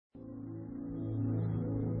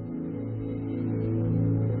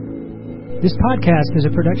This podcast is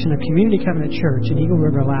a production of Community Covenant Church in Eagle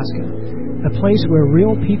River, Alaska, a place where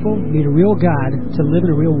real people meet a real God to live in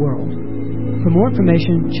a real world. For more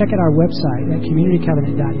information, check out our website at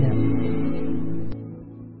communitycovenant.net.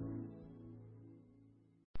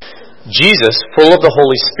 Jesus, full of the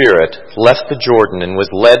Holy Spirit, left the Jordan and was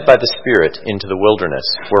led by the Spirit into the wilderness,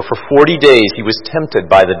 where for 40 days he was tempted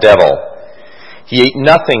by the devil. He ate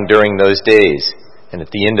nothing during those days, and at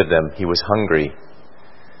the end of them he was hungry.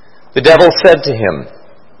 The devil said to him,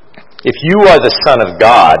 "If you are the Son of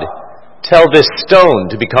God, tell this stone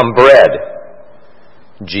to become bread."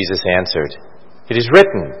 Jesus answered, "It is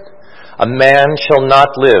written, 'A man shall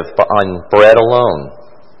not live on bread alone.'"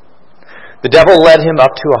 The devil led him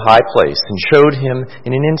up to a high place and showed him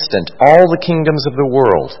in an instant all the kingdoms of the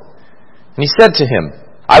world. And he said to him,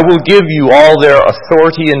 "I will give you all their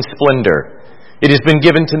authority and splendor. It has been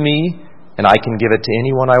given to me, and I can give it to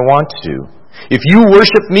anyone I want to. If you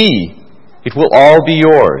worship me, it will all be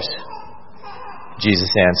yours." Jesus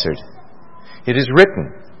answered, "It is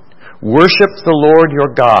written, 'Worship the Lord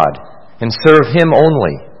your God, and serve him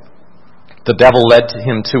only.'" The devil led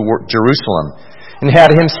him to Jerusalem, and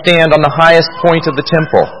had him stand on the highest point of the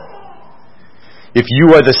temple. "If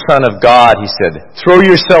you are the Son of God," he said, "throw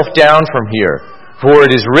yourself down from here, for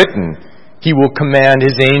it is written, 'He will command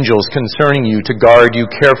his angels concerning you to guard you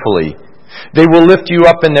carefully. They will lift you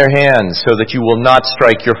up in their hands so that you will not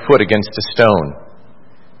strike your foot against a stone.'"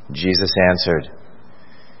 Jesus answered,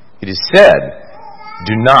 "It is said,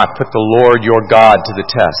 'Do not put the Lord your God to the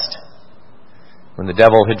test.'" When the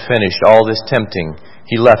devil had finished all this tempting,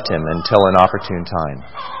 he left him until an opportune time.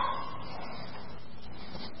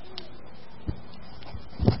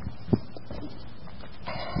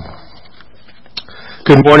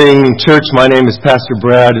 Good morning, church. My name is Pastor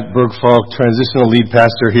Brad Bergfalk, transitional lead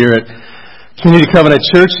pastor here at Community Covenant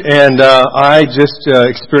Church, and I just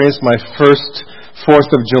experienced my first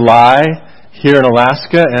 4th of July here in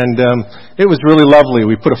Alaska, and it was really lovely.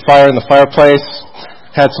 We put a fire in the fireplace,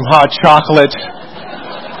 had some hot chocolate.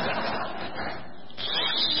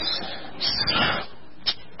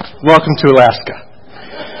 Welcome to Alaska.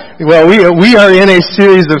 Well, we are in a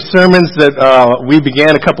series of sermons that we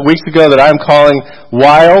began a couple weeks ago that I'm calling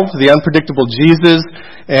Wild, the Unpredictable Jesus,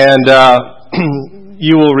 and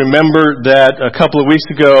you will remember that a couple of weeks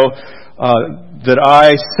ago that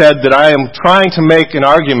I said that I am trying to make an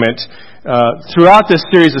argument throughout this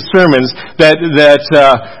series of sermons that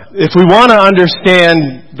if we want to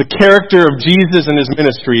understand the character of Jesus and his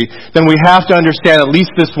ministry, then we have to understand at least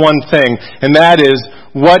this one thing, and that is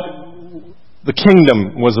what the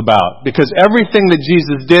kingdom was about. Because everything that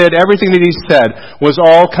Jesus did, everything that he said, was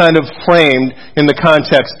all kind of framed in the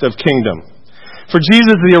context of kingdom. For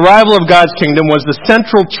Jesus, the arrival of God's kingdom was the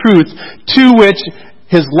central truth to which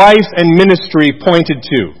his life and ministry pointed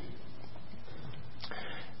to.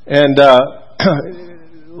 And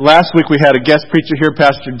last week we had a guest preacher here,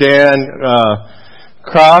 Pastor Dan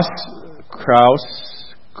Kraus,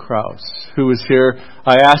 who was here.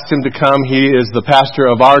 I asked him to come. He is the pastor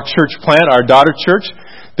of our church plant, our daughter church,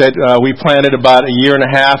 that we planted about a year and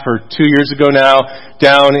a half or 2 years ago now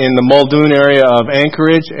down in the Muldoon area of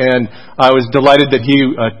Anchorage, and I was delighted that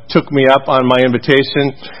he took me up on my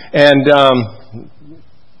invitation. And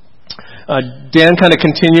Dan kind of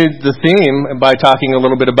continued the theme by talking a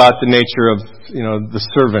little bit about the nature of, the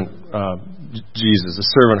servant Jesus, the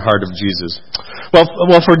servant heart of Jesus.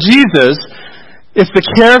 Well, for Jesus, if the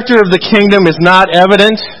character of the kingdom is not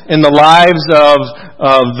evident in the lives of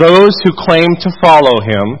those who claim to follow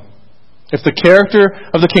him, if the character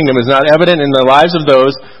of the kingdom is not evident in the lives of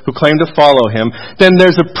those who claim to follow him, then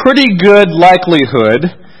there's a pretty good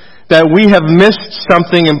likelihood that we have missed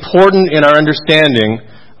something important in our understanding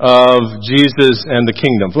of Jesus and the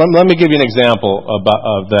kingdom. Let me give you an example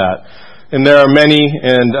of that. And there are many,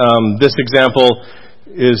 and this example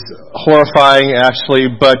is horrifying, actually,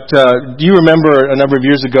 but do you remember a number of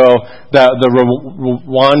years ago that the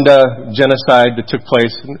Rwanda genocide that took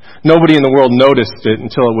place? Nobody in the world noticed it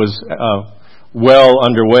until it was well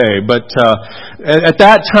underway. But at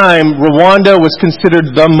that time, Rwanda was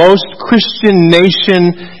considered the most Christian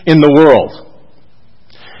nation in the world.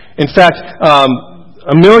 In fact,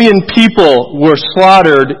 1 million people were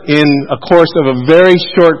slaughtered in a course of a very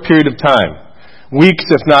short period of time, weeks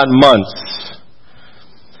if not months.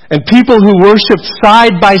 And people who worshiped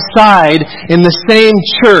side by side in the same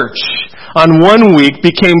church on one week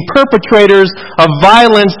became perpetrators of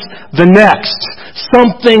violence the next.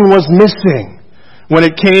 Something was missing when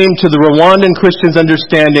it came to the Rwandan Christians'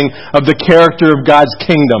 understanding of the character of God's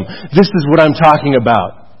kingdom. This is what I'm talking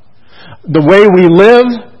about. The way we live,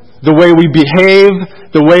 the way we behave,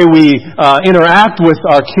 the way we interact with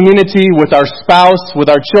our community, with our spouse, with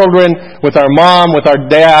our children, with our mom, with our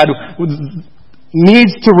dad,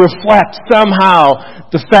 needs to reflect somehow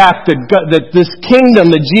the fact that this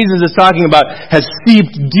kingdom that Jesus is talking about has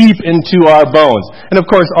seeped deep into our bones. And of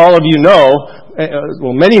course, all of you know,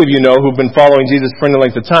 many of you know who've been following Jesus for any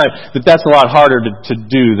length of time, that that's a lot harder to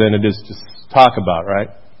do than it is to talk about,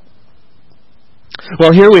 right?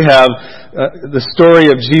 Well, here we have the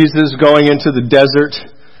story of Jesus going into the desert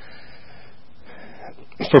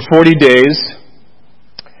for 40 days,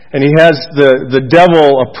 and he has the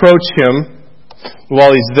devil approach him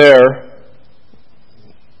while he's there.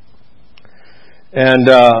 And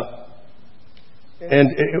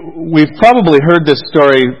we've probably heard this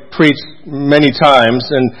story preached many times,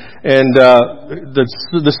 and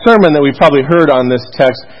the sermon that we probably heard on this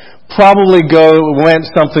text probably went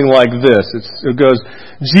something like this. It goes,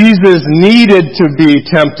 Jesus needed to be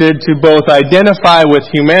tempted to both identify with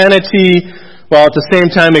humanity while at the same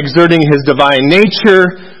time exerting his divine nature,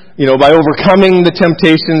 by overcoming the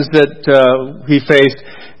temptations that he faced.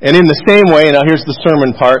 And in the same way, now here's the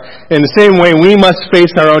sermon part, in the same way we must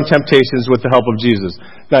face our own temptations with the help of Jesus.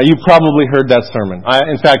 Now you probably heard that sermon.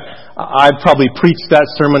 In fact, I've probably preached that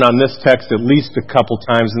sermon on this text at least a couple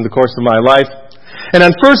times in the course of my life. And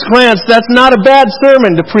on first glance, that's not a bad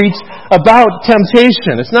sermon to preach about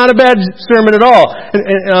temptation. It's not a bad sermon at all.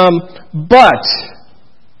 But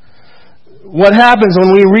what happens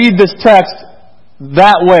when we read this text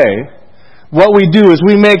that way, what we do is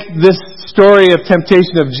we make this story of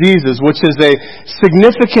temptation of Jesus, which is a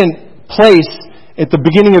significant place at the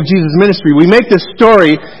beginning of Jesus' ministry, we make this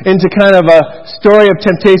story into kind of a story of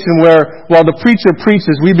temptation where, while the preacher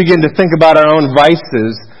preaches, we begin to think about our own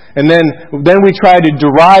vices. And then we try to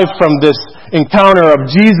derive from this encounter of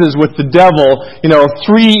Jesus with the devil, 3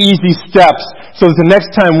 easy steps, so that the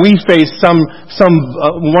next time we face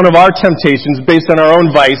one of our temptations based on our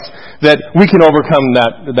own vice, that we can overcome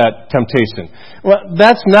that temptation. Well,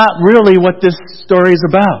 that's not really what this story is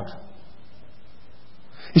about.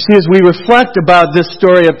 You see, as we reflect about this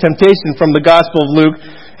story of temptation from the Gospel of Luke,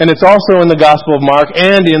 and it's also in the Gospel of Mark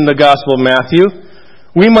and in the Gospel of Matthew,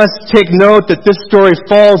 we must take note that this story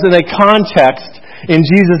falls in a context in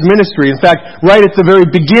Jesus' ministry. In fact, right at the very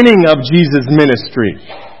beginning of Jesus' ministry.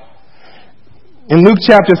 In Luke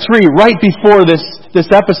chapter 3, right before this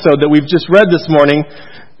episode that we've just read this morning,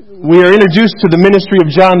 we are introduced to the ministry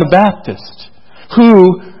of John the Baptist,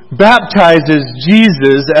 who baptizes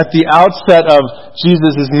Jesus at the outset of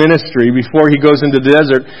Jesus' ministry before he goes into the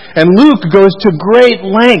desert. And Luke goes to great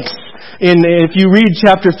lengths, if you read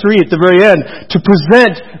chapter 3 at the very end, to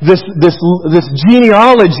present this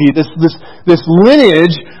genealogy, this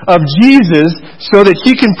lineage of Jesus, so that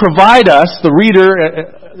he can provide us, the reader,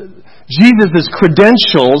 Jesus'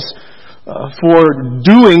 credentials for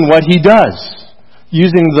doing what he does,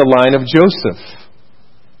 using the line of Joseph.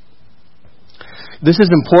 This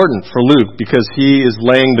is important for Luke because he is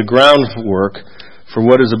laying the groundwork for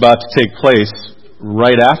what is about to take place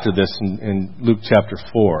right after this in Luke chapter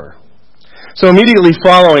 4. So immediately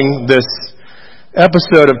following this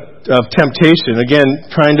episode of temptation, again,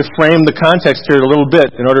 trying to frame the context here a little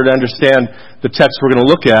bit in order to understand the text we're going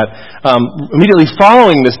to look at. Immediately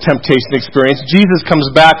following this temptation experience, Jesus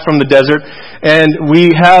comes back from the desert, and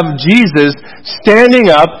we have Jesus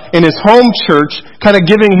standing up in his home church, kind of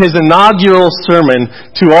giving his inaugural sermon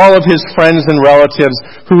to all of his friends and relatives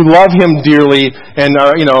who love him dearly and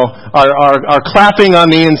are clapping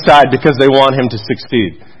on the inside because they want him to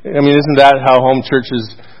succeed. I mean, isn't that how home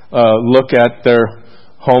churches look at their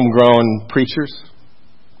homegrown preachers?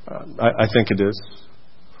 I think it is.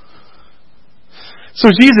 So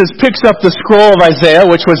Jesus picks up the scroll of Isaiah,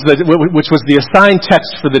 which was the assigned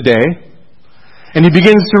text for the day, and he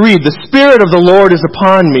begins to read, "The Spirit of the Lord is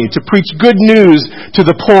upon me to preach good news to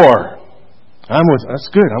the poor." That's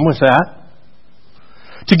good. I'm with that.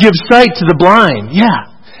 To give sight to the blind.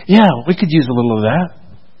 Yeah, we could use a little of that.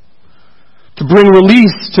 To bring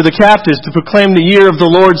release to the captives, to proclaim the year of the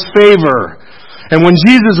Lord's favor. And when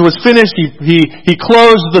Jesus was finished, he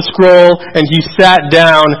closed the scroll and he sat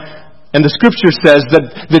down. And the scripture says that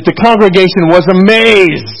the congregation was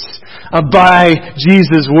amazed by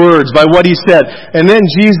Jesus' words, by what he said. And then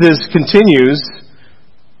Jesus continues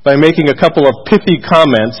by making a couple of pithy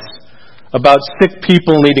comments about sick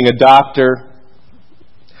people needing a doctor.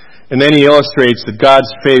 And then he illustrates that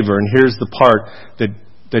God's favor, and here's the part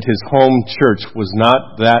that his home church was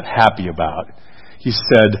not that happy about. He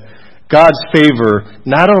said, God's favor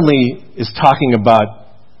not only is talking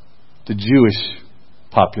about the Jewish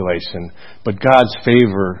population, but God's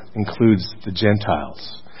favor includes the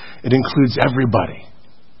Gentiles. It includes everybody.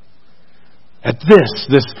 at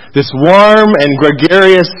this warm and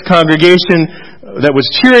gregarious congregation that was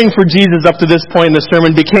cheering for Jesus up to this point in the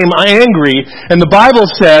sermon became angry, and the Bible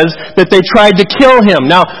says that they tried to kill him.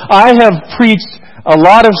 Now, I have preached a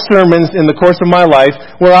lot of sermons in the course of my life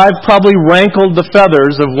where I've probably rankled the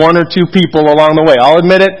feathers of one or two people along the way. I'll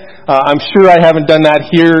admit it. I'm sure I haven't done that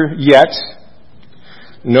here yet.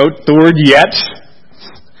 Note the word yet.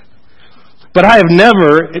 But I have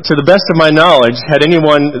never, to the best of my knowledge, had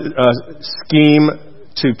anyone scheme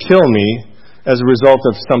to kill me as a result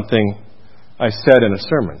of something I said in a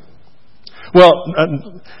sermon. Well,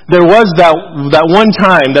 there was that one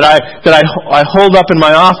time that I holed up in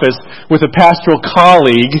my office with a pastoral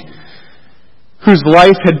colleague whose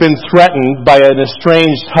life had been threatened by an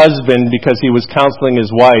estranged husband because he was counseling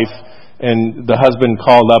his wife, and the husband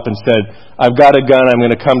called up and said, "I've got a gun, I'm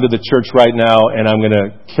going to come to the church right now, and I'm going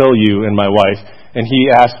to kill you and my wife." And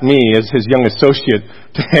he asked me, as his young associate,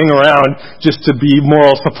 to hang around just to be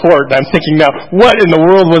moral support. And I'm thinking now, what in the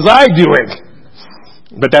world was I doing?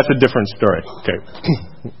 But that's a different story. Okay.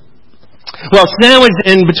 Well, sandwiched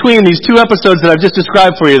in between these two episodes that I've just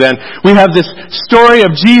described for you then, we have this story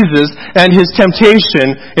of Jesus and his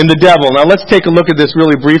temptation in the devil. Now let's take a look at this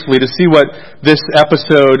really briefly to see what this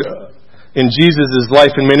episode in Jesus'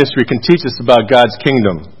 life and ministry can teach us about God's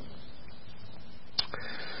kingdom.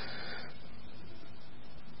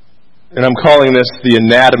 And I'm calling this the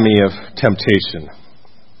anatomy of temptation.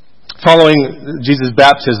 Following Jesus'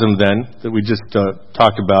 baptism then, that we just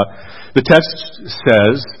talked about, the text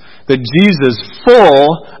says that Jesus,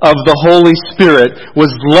 full of the Holy Spirit, was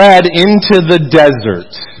led into the desert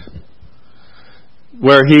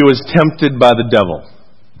where he was tempted by the devil.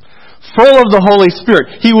 Full of the Holy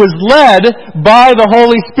Spirit. He was led by the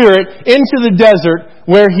Holy Spirit into the desert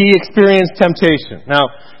where he experienced temptation. Now,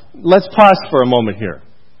 let's pause for a moment here.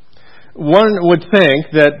 One would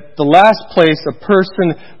think that the last place a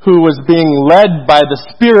person who was being led by the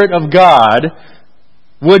Spirit of God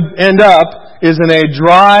would end up is in a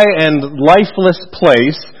dry and lifeless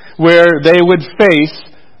place where they would face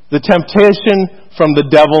the temptation from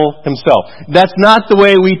the devil himself. That's not the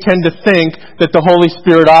way we tend to think that the Holy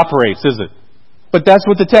Spirit operates, is it? But that's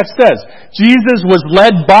what the text says. Jesus was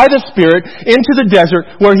led by the Spirit into the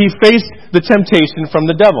desert where he faced the temptation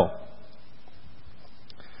from the devil.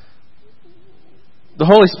 The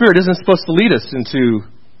Holy Spirit isn't supposed to lead us into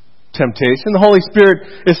temptation. The Holy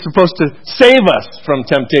Spirit is supposed to save us from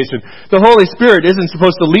temptation. The Holy Spirit isn't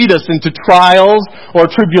supposed to lead us into trials or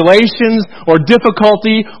tribulations or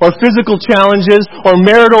difficulty or physical challenges or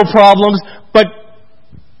marital problems. But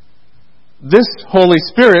this Holy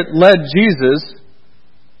Spirit led Jesus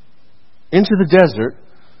into the desert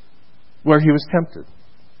where he was tempted.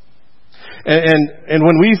 And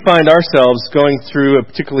when we find ourselves going through a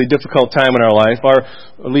particularly difficult time in our life, or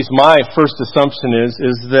at least my first assumption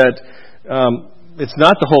is that it's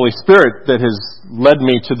not the Holy Spirit that has led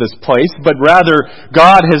me to this place, but rather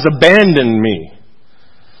God has abandoned me.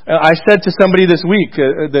 I said to somebody this week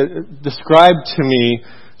that described to me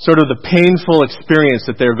sort of the painful experience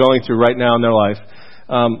that they're going through right now in their life.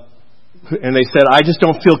 And they said, "I just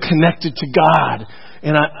don't feel connected to God,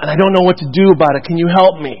 and I don't know what to do about it. Can you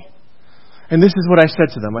help me?" And this is what I said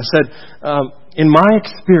to them. I said, in my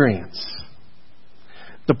experience,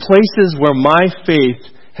 the places where my faith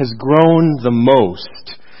has grown the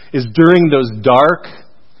most is during those dark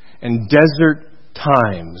and desert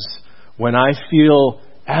times when I feel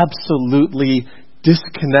absolutely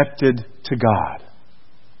disconnected to God.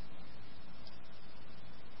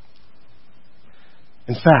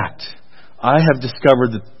 In fact, I have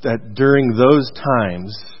discovered that during those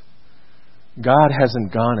times, God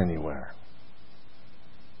hasn't gone anywhere.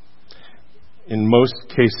 In most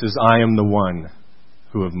cases, I am the one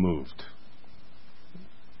who have moved.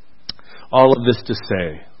 All of this to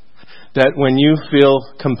say that when you feel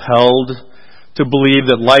compelled to believe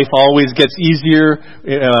that life always gets easier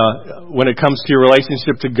when it comes to your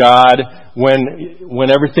relationship to God, when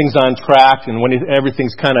everything's on track and when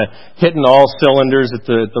everything's kind of hitting all cylinders at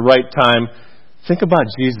the right time, think about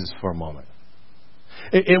Jesus for a moment.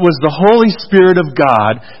 It was the Holy Spirit of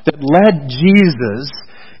God that led Jesus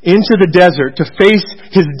into the desert to face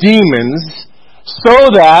his demons so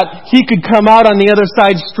that he could come out on the other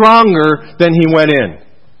side stronger than he went in.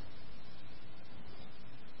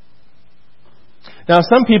 Now,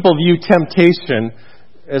 some people view temptation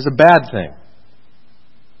as a bad thing.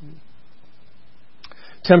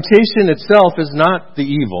 Temptation itself is not the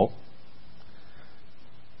evil.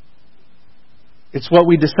 It's what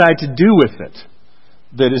we decide to do with it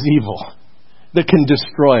that is evil, that can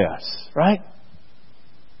destroy us, right?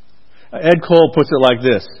 Ed Cole puts it like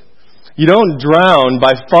this. You don't drown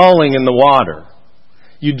by falling in the water.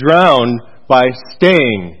 You drown by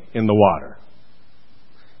staying in the water.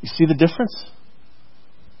 You see the difference?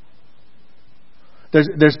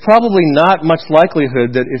 There's probably not much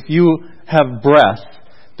likelihood that if you have breath,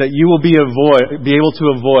 that you will be able to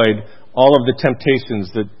avoid all of the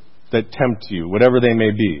temptations that tempt you, whatever they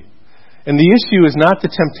may be. And the issue is not the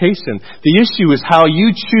temptation. The issue is how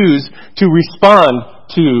you choose to respond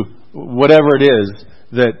to whatever it is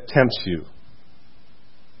that tempts you.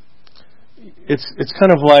 It's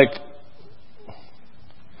kind of like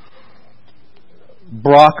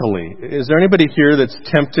broccoli. Is there anybody here that's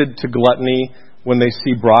tempted to gluttony when they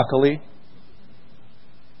see broccoli?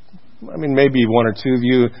 I mean, maybe one or two of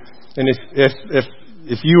you. And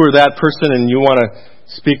if you were that person and you want to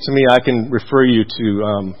speak to me, I can refer you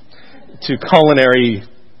to culinary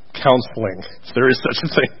counseling, if there is such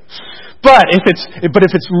a thing. But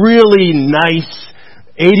if it's really nice,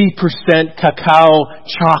 80% cacao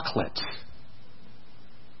chocolate,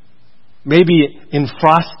 maybe in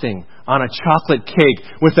frosting on a chocolate cake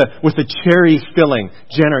with a cherry filling.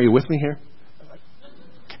 Jen, are you with me here?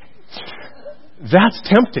 That's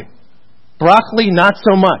tempting. Broccoli, not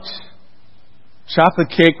so much. Chocolate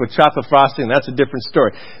cake with chocolate frosting, that's a different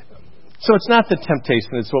story. So it's not the temptation,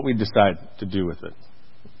 it's what we decide to do with it.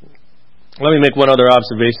 Let me make one other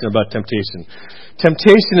observation about temptation.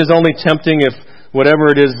 Temptation is only tempting if whatever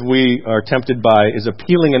it is we are tempted by is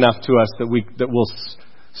appealing enough to us that we'll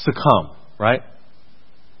succumb, right?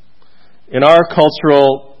 In our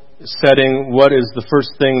cultural setting, what is the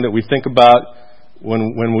first thing that we think about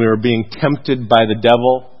when we are being tempted by the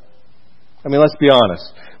devil? I mean, let's be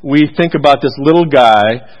honest. We think about this little guy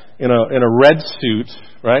in a red suit,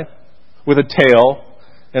 right, with a tail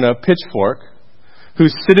and a pitchfork,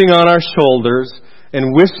 who's sitting on our shoulders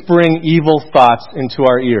and whispering evil thoughts into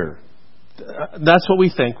our ear. That's what we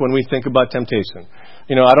think when we think about temptation.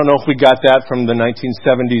 You know, I don't know if we got that from the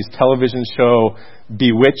 1970s television show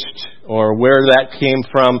Bewitched or where that came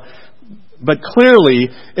from. But clearly,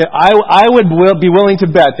 I would be willing to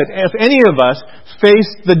bet that if any of us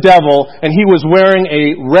faced the devil and he was wearing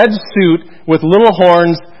a red suit with little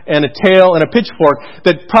horns and a tail and a pitchfork,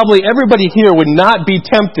 that probably everybody here would not be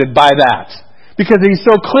tempted by that. Because he's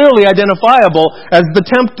so clearly identifiable as the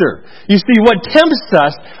tempter. You see, what tempts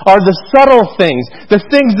us are the subtle things, the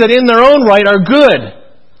things that in their own right are good.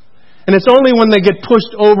 And it's only when they get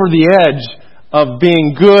pushed over the edge of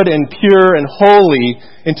being good and pure and holy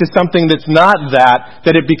into something that's not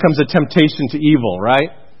that it becomes a temptation to evil,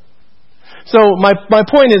 right? So my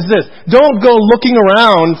point is this. Don't go looking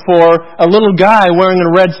around for a little guy wearing a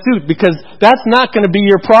red suit, because that's not going to be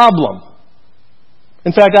your problem.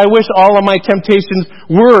 In fact, I wish all of my temptations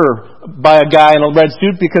were by a guy in a red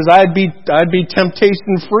suit, because I'd be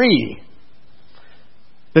temptation free.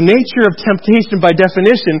 The nature of temptation, by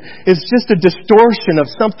definition, is just a distortion of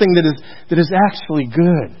something that is actually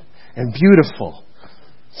good and beautiful,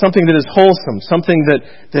 something that is wholesome, something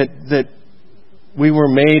that we were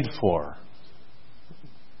made for.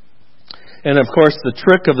 And of course, the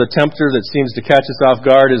trick of the tempter that seems to catch us off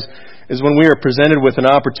guard is when we are presented with an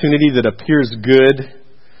opportunity that appears good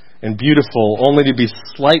and beautiful, only to be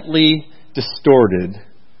slightly distorted,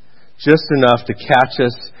 just enough to catch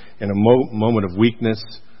us in a moment of weakness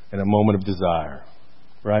and a moment of desire.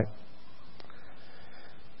 Right?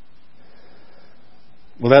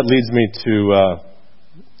 Well, that leads me to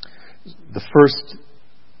the first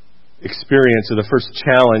experience, or the first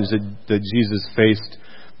challenge that Jesus faced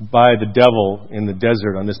by the devil in the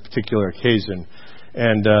desert on this particular occasion.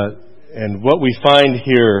 And what we find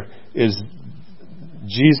here is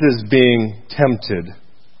Jesus being tempted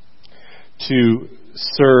to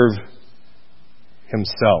serve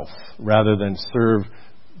himself rather than serve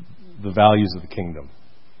the values of the kingdom.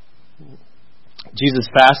 Jesus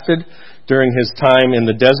fasted during his time in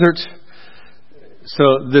the desert.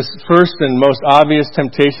 So this first and most obvious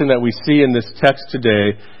temptation that we see in this text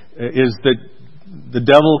today is that the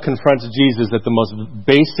devil confronts Jesus at the most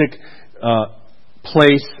basic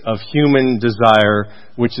place of human desire,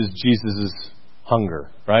 which is Jesus' hunger,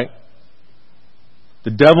 right?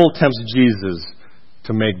 The devil tempts Jesus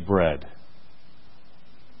to make bread.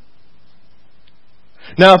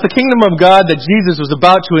 Now, if the kingdom of God that Jesus was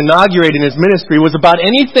about to inaugurate in his ministry was about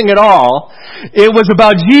anything at all, it was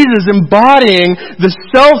about Jesus embodying the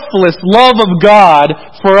selfless love of God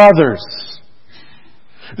for others.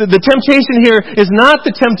 The temptation here is not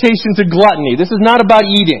the temptation to gluttony. This is not about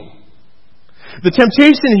eating. The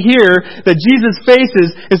temptation here that Jesus faces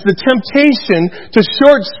is the temptation to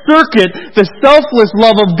short-circuit the selfless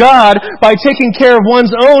love of God by taking care of one's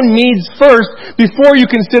own needs first before you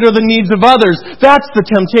consider the needs of others. That's the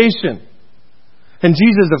temptation. And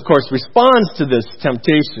Jesus, of course, responds to this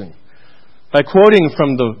temptation by quoting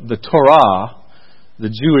from the Torah, the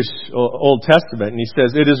Jewish Old Testament, and he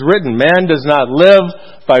says, "It is written, man does not live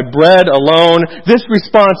by bread alone." This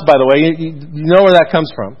response, by the way, you know where that comes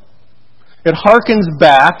from. It harkens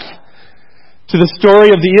back to the story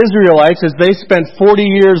of the Israelites as they spent 40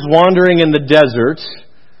 years wandering in the desert,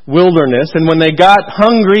 wilderness, and when they got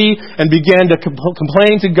hungry and began to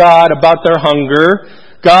complain to God about their hunger,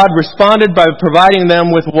 God responded by providing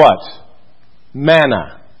them with what?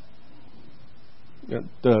 Manna.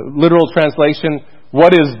 The literal translation,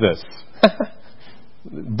 what is this?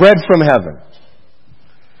 Bread from heaven.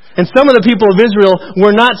 And some of the people of Israel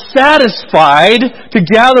were not satisfied to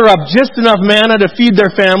gather up just enough manna to feed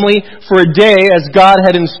their family for a day as God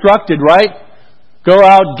had instructed, right? Go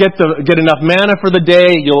out, get enough manna for the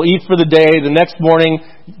day, you'll eat for the day, the next morning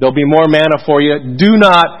there'll be more manna for you. Do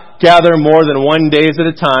not gather more than 1 day at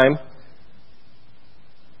a time.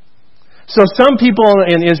 So some people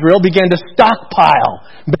in Israel began to stockpile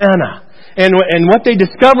manna. And what they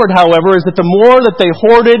discovered, however, is that the more that they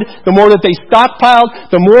hoarded, the more that they stockpiled,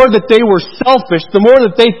 the more that they were selfish, the more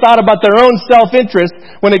that they thought about their own self-interest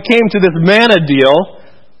when it came to this manna deal,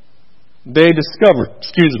 they discovered,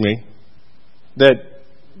 that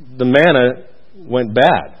the manna went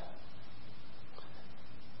bad.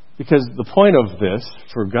 Because the point of this,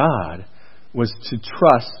 for God, was to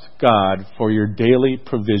trust God for your daily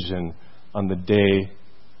provision on the day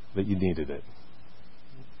that you needed it.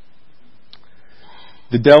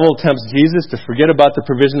 The devil tempts Jesus to forget about the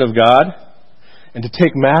provision of God and to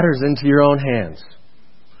take matters into your own hands.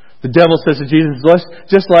 The devil says to Jesus,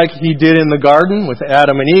 just like he did in the garden with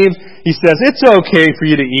Adam and Eve, he says, it's okay for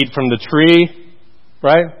you to eat from the tree,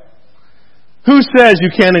 right? Who says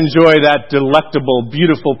you can't enjoy that delectable,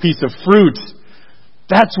 beautiful piece of fruit?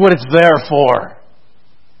 That's what it's there for.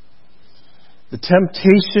 The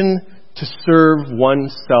temptation to serve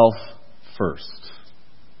oneself first,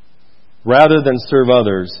 rather than serve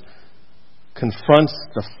others, confronts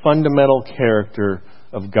the fundamental character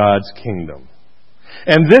of God's kingdom.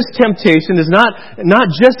 And this temptation is not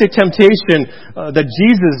just a temptation that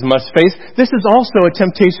Jesus must face. This is also a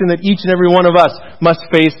temptation that each and every one of us must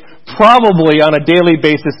face, probably on a daily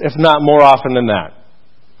basis, if not more often than that.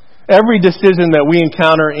 Every decision that we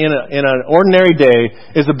encounter in an ordinary day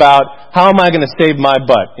is about, how am I going to save my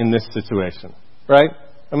butt in this situation? Right?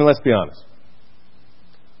 I mean, let's be honest.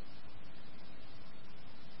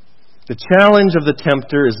 The challenge of the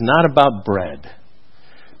tempter is not about bread.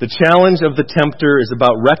 The challenge of the tempter is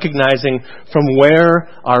about recognizing from where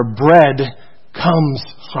our bread comes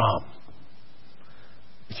from.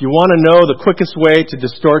 If you want to know the quickest way to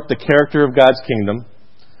distort the character of God's kingdom,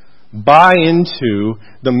 buy into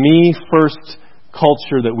the me-first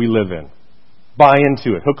culture that we live in. Buy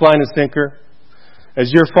into it. Hook, line, and sinker. As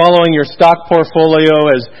you're following your stock portfolio,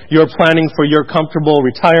 as you're planning for your comfortable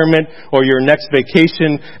retirement or your next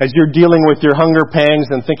vacation, as you're dealing with your hunger pangs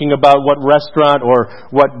and thinking about what restaurant or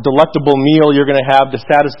what delectable meal you're going to have to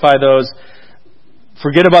satisfy those,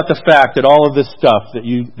 forget about the fact that all of this stuff that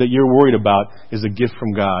you're worried about is a gift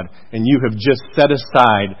from God, and you have just set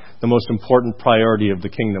aside the most important priority of the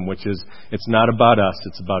kingdom, which is, it's not about us,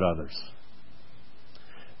 it's about others.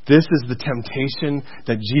 This is the temptation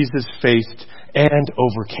that Jesus faced and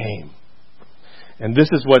overcame. And this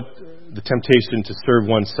is what the temptation to serve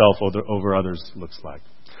oneself over others looks like.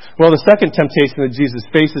 Well, the second temptation that Jesus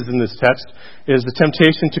faces in this text is the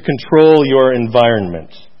temptation to control your environment.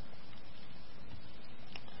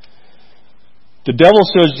 The devil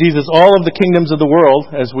shows Jesus all of the kingdoms of the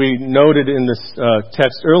world, as we noted in this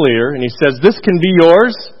text earlier, and he says, this can be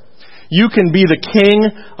yours. You can be the king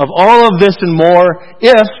of all of this and more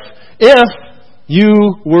if you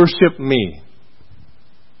worship me.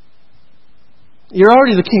 You're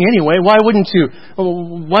already the king anyway. Why wouldn't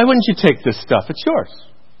you take this stuff? It's yours.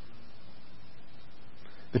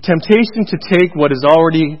 The temptation to take what is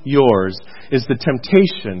already yours is the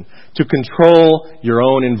temptation to control your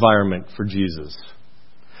own environment for Jesus.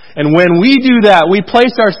 And when we do that, we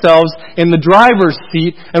place ourselves in the driver's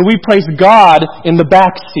seat and we place God in the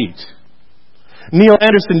back seat. Neil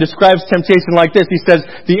Anderson describes temptation like this. He says,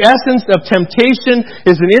 the essence of temptation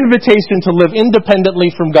is an invitation to live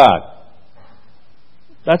independently from God.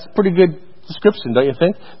 That's a pretty good description, don't you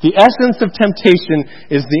think? The essence of temptation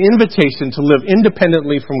is the invitation to live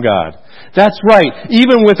independently from God. That's right.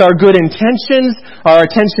 Even with our good intentions, our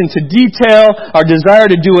attention to detail, our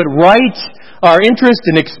desire to do it right, our interest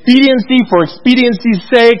in expediency for expediency's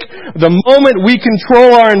sake, the moment we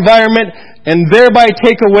control our environment and thereby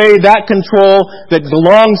take away that control that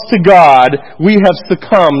belongs to God, we have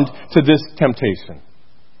succumbed to this temptation.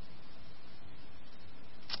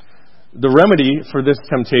 The remedy for this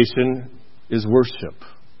temptation is worship.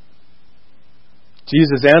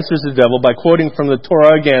 Jesus answers the devil by quoting from the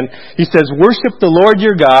Torah again. He says, "Worship the Lord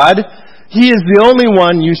your God. He is the only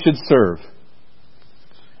one you should serve."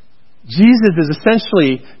 Jesus is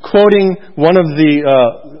essentially quoting one of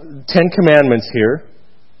the Ten Commandments here.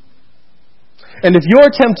 And if your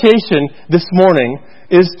temptation this morning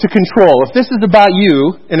is to control, if this is about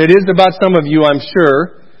you, and it is about some of you, I'm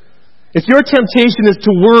sure, if your temptation is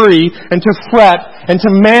to worry and to fret and to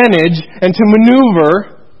manage and to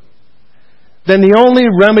maneuver, then the only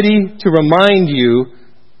remedy to remind you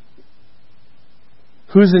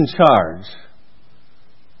who's in charge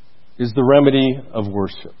is the remedy of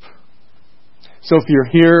worship. So if you're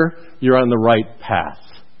here, you're on the right path.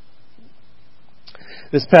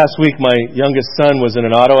 This past week, my youngest son was in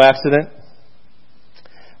an auto accident.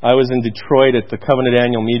 I was in Detroit at the Covenant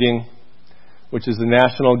Annual Meeting, which is the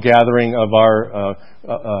national gathering of our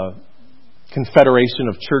Confederation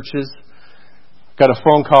of Churches. Got a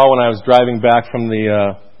phone call when I was driving back from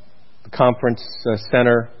the conference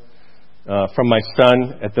center from my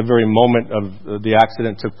son at the very moment of the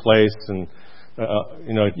accident took place, and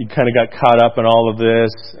he kind of got caught up in all of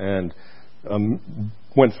this and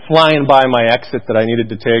went flying by my exit that I needed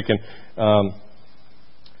to take. And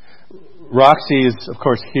Roxy is, of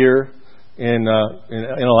course, here in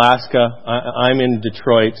Alaska. I'm in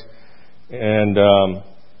Detroit, and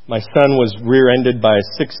my son was rear-ended by a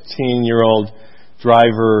 16-year-old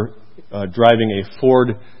driver driving a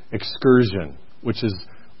Ford Excursion, which is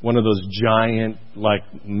one of those giant,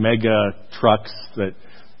 mega trucks that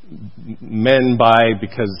men buy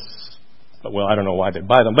because, well, I don't know why they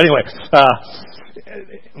buy them. But anyway,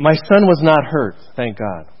 my son was not hurt, thank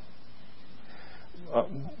God.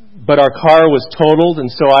 But our car was totaled,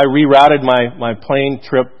 and so I rerouted my plane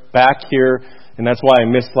trip back here, and that's why I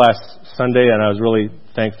missed last Sunday, and I was really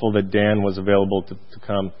thankful that Dan was available to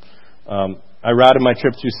come. I routed my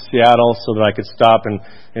trip through Seattle so that I could stop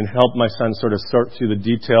and help my son sort of sort through the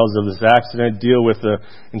details of this accident, deal with the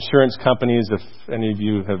insurance companies. If any of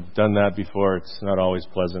you have done that before, it's not always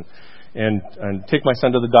pleasant. And take my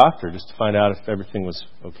son to the doctor just to find out if everything was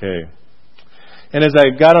okay. And as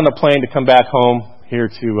I got on the plane to come back home here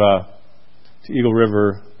to Eagle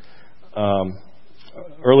River,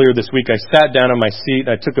 earlier this week, I sat down in my seat,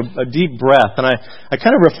 I took a deep breath, and I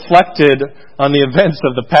kind of reflected on the events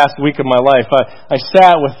of the past week of my life. I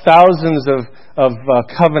sat with thousands of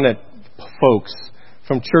covenant folks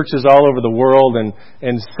from churches all over the world and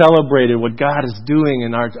celebrated what God is doing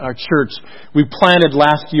in our church. We planted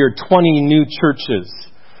last year 20 new churches.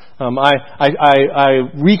 I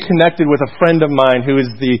reconnected with a friend of mine who is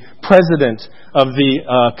the president of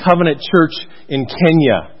the Covenant Church in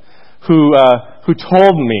Kenya, who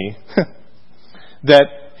told me that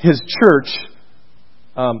his church,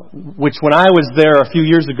 which when I was there a few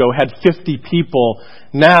years ago had 50 people,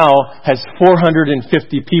 now has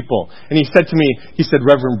 450 people. And he said to me,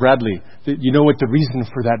 "Reverend Bradley, you know what the reason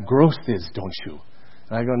for that growth is, don't you?"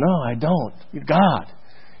 And I go, "No, I don't. God."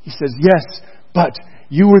 He says, "Yes, but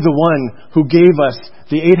you were the one who gave us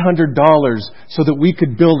the $800 so that we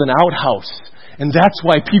could build an outhouse. And that's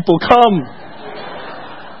why people come."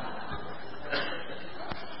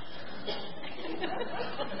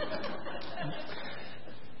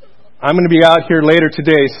 I'm going to be out here later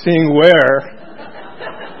today seeing where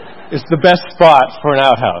is the best spot for an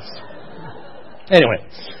outhouse. Anyway,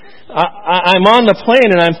 I'm on the plane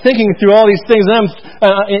and I'm thinking through all these things. And I'm,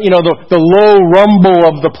 the low rumble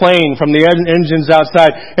of the plane from the engines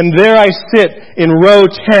outside. And there I sit in row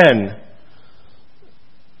 10.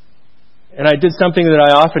 And I did something that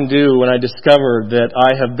I often do when I discover that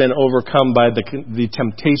I have been overcome by the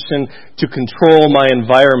temptation to control my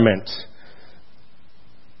environment.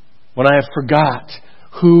 When I have forgot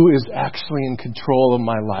who is actually in control of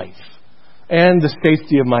my life and the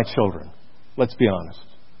safety of my children. Let's be honest.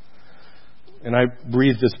 And I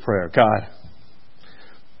breathe this prayer. God,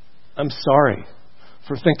 I'm sorry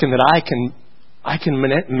for thinking that I can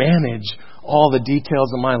manage all the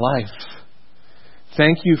details of my life.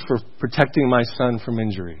 Thank you for protecting my son from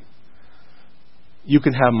injury. You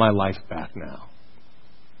can have my life back now.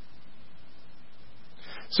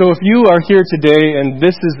 So if you are here today and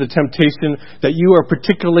this is the temptation that you are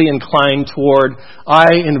particularly inclined toward,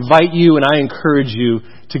 I invite you and I encourage you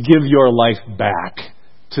to give your life back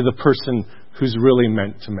to the person who's really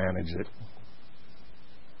meant to manage it.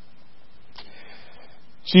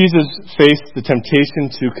 Jesus faced the temptation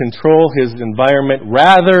to control his environment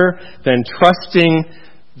rather than trusting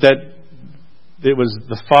that it was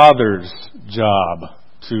the Father's job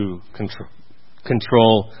to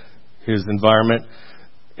control his environment.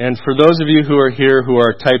 And for those of you who are here who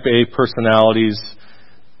are type A personalities,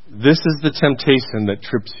 this is the temptation that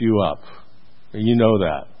trips you up. You know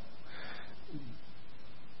that.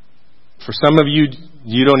 For some of you,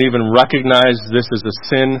 you don't even recognize this as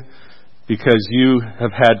a sin because you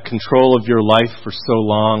have had control of your life for so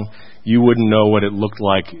long, you wouldn't know what it looked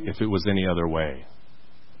like if it was any other way.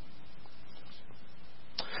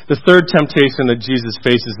 The third temptation that Jesus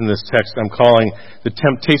faces in this text, I'm calling the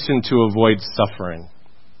temptation to avoid suffering.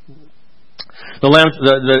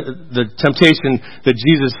 The temptation that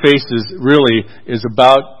Jesus faces really is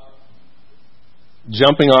about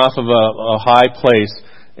jumping off of a high place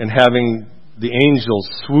and having the angels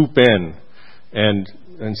swoop in and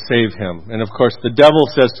save him. And of course, the devil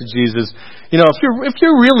says to Jesus, if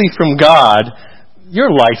you're really from God,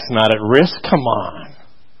 your life's not at risk. Come on.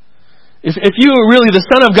 If you are really the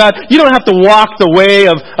Son of God, you don't have to walk the way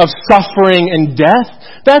of suffering and death.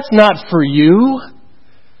 That's not for you.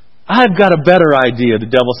 I've got a better idea, the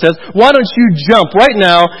devil says. Why don't you jump right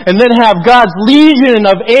now and then have God's legion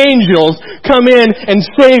of angels come in and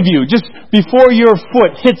save you? Just before your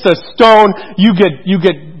foot hits a stone, you get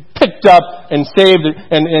picked up and saved,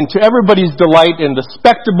 and to everybody's delight and the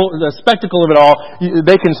spectacle of it all,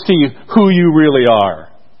 they can see who you really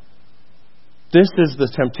are. This is the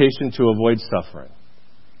temptation to avoid suffering.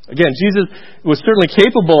 Again, Jesus was certainly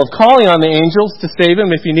capable of calling on the angels to save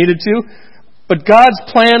him if he needed to, but God's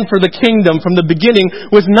plan for the kingdom from the beginning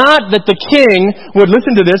was not that the king would,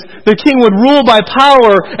 listen to this, the king would rule by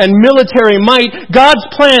power and military might. God's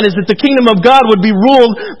plan is that the kingdom of God would be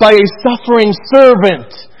ruled by a suffering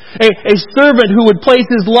servant. A servant who would place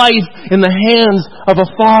his life in the hands of a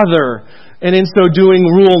father. And in so doing,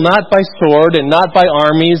 rule not by sword and not by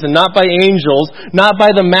armies and not by angels, not by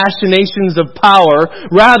the machinations of power.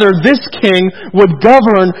 Rather, this king would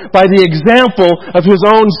govern by the example of his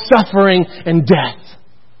own suffering and death.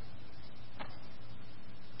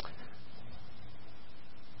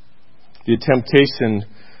 The temptation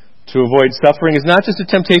to avoid suffering is not just a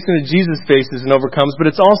temptation that Jesus faces and overcomes, but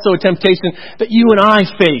it's also a temptation that you and I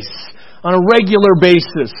face on a regular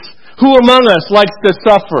basis. Who among us likes to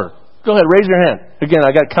suffer? Go ahead, raise your hand. Again, I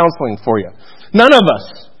got counseling for you. None of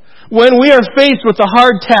us. When we are faced with a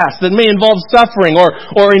hard task that may involve suffering or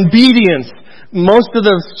obedience, most of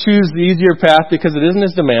us choose the easier path because it isn't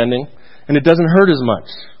as demanding and it doesn't hurt as much.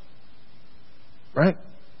 Right?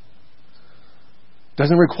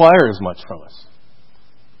 Doesn't require as much from us.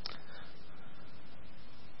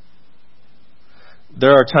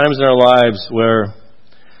 There are times in our lives where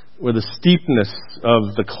the steepness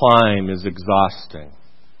of the climb is exhausting.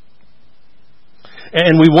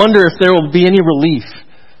 And we wonder if there will be any relief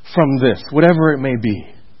from this, whatever it may be.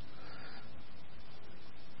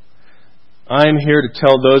 I'm here to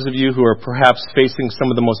tell those of you who are perhaps facing some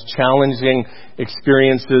of the most challenging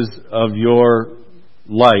experiences of your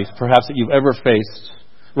life, perhaps that you've ever faced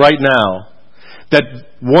right now, that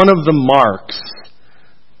one of the marks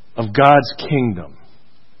of God's kingdom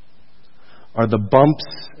are the bumps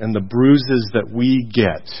and the bruises that we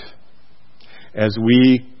get as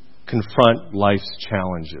we confront life's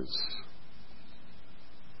challenges.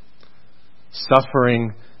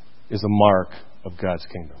 Suffering is a mark of God's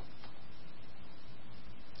kingdom.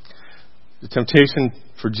 The temptation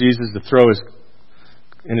for Jesus to throw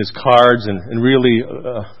in his cards and really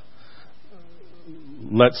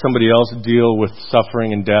let somebody else deal with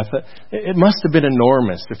suffering and death, it must have been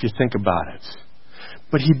enormous if you think about it.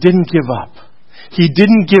 But he didn't give up. He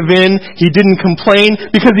didn't give in. He didn't complain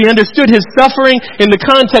because he understood his suffering in the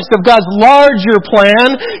context of God's larger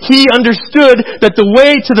plan. He understood that the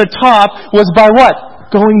way to the top was by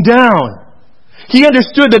what? Going down. He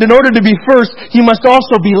understood that in order to be first, he must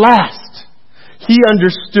also be last. He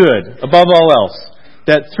understood, above all else,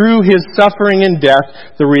 that through his suffering and death,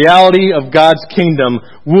 the reality of God's kingdom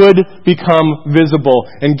would become visible.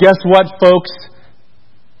 And guess what, folks?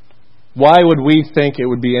 Why would we think it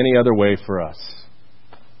would be any other way for us?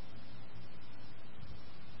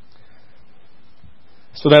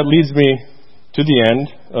 So that leads me to the end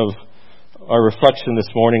of our reflection this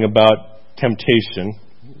morning about temptation.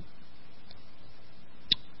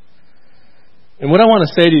 And what I want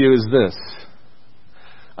to say to you is this.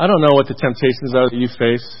 I don't know what the temptations are that you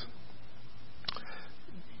face,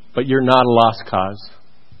 but you're not a lost cause.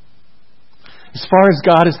 As far as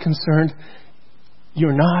God is concerned,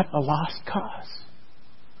 you're not a lost cause.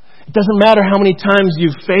 It doesn't matter how many times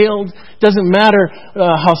you've failed. It doesn't matter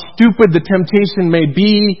how stupid the temptation may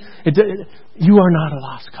be. You are not a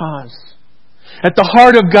lost cause. At the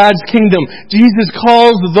heart of God's kingdom, Jesus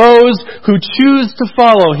calls those who choose to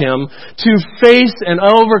follow Him to face and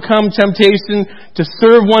overcome temptation, to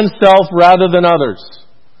serve oneself rather than others.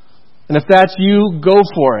 And if that's you, go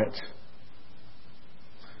for it.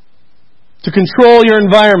 To control your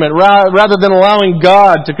environment rather than allowing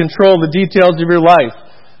God to control the details of your life.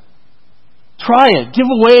 Try it. Give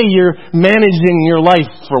away your managing your life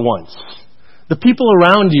for once. The people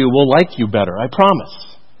around you will like you better, I promise.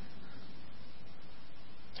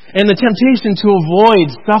 And the temptation to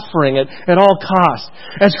avoid suffering at all costs.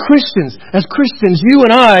 As Christians, you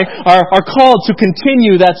and I are called to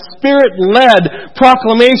continue that Spirit-led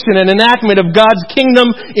proclamation and enactment of God's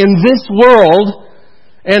kingdom in this world.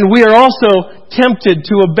 And we are also tempted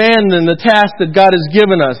to abandon the task that God has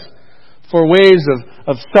given us for ways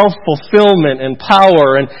of self-fulfillment and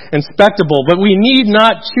power and spectacle. But we need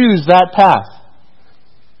not choose that path.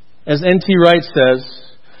 As N.T. Wright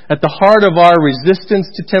says, at the heart of our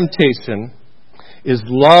resistance to temptation is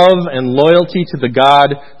love and loyalty to the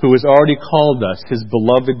God who has already called us His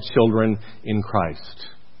beloved children in Christ,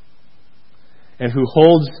 and who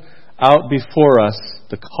holds out before us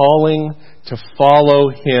the calling to follow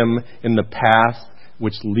Him in the path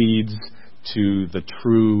which leads to the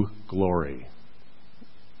true glory.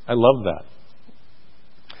 I love that.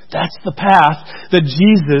 That's the path that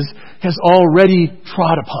Jesus has already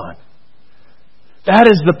trod upon. That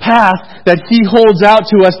is the path that He holds out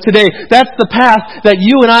to us today. That's the path that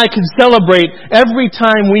you and I can celebrate every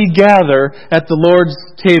time we gather at the Lord's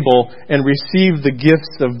table and receive the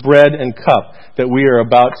gifts of bread and cup that we are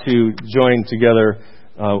about to join together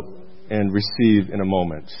and receive in a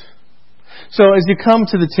moment. So as you come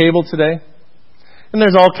to the table today, and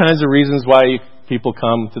there's all kinds of reasons why people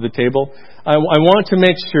come to the table, I want to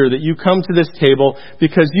make sure that you come to this table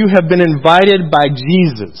because you have been invited by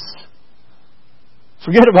Jesus.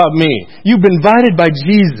 Forget about me. You've been invited by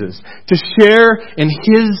Jesus to share in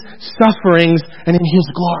His sufferings and in His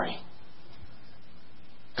glory.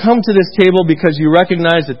 Come to this table because you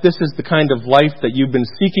recognize that this is the kind of life that you've been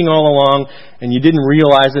seeking all along and you didn't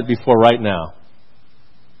realize it before right now.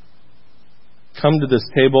 Come to this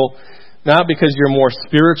table not because you're more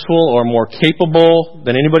spiritual or more capable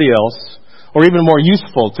than anybody else or even more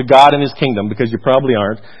useful to God and His kingdom, because you probably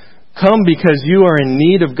aren't. Come because you are in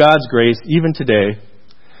need of God's grace even today,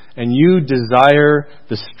 and you desire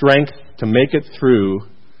the strength to make it through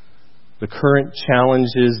the current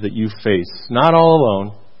challenges that you face. Not all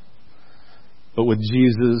alone, but with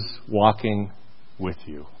Jesus walking with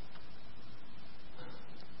you.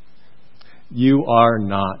 You are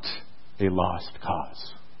not a lost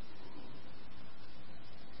cause.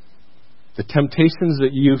 The temptations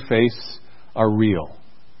that you face are real.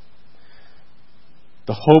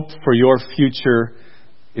 The hope for your future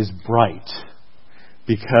is bright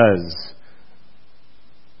because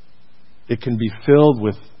it can be filled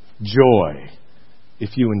with joy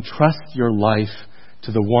if you entrust your life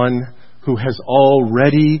to the one who has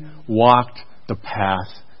already walked the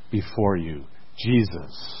path before you,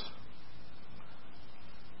 Jesus.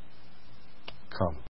 Come.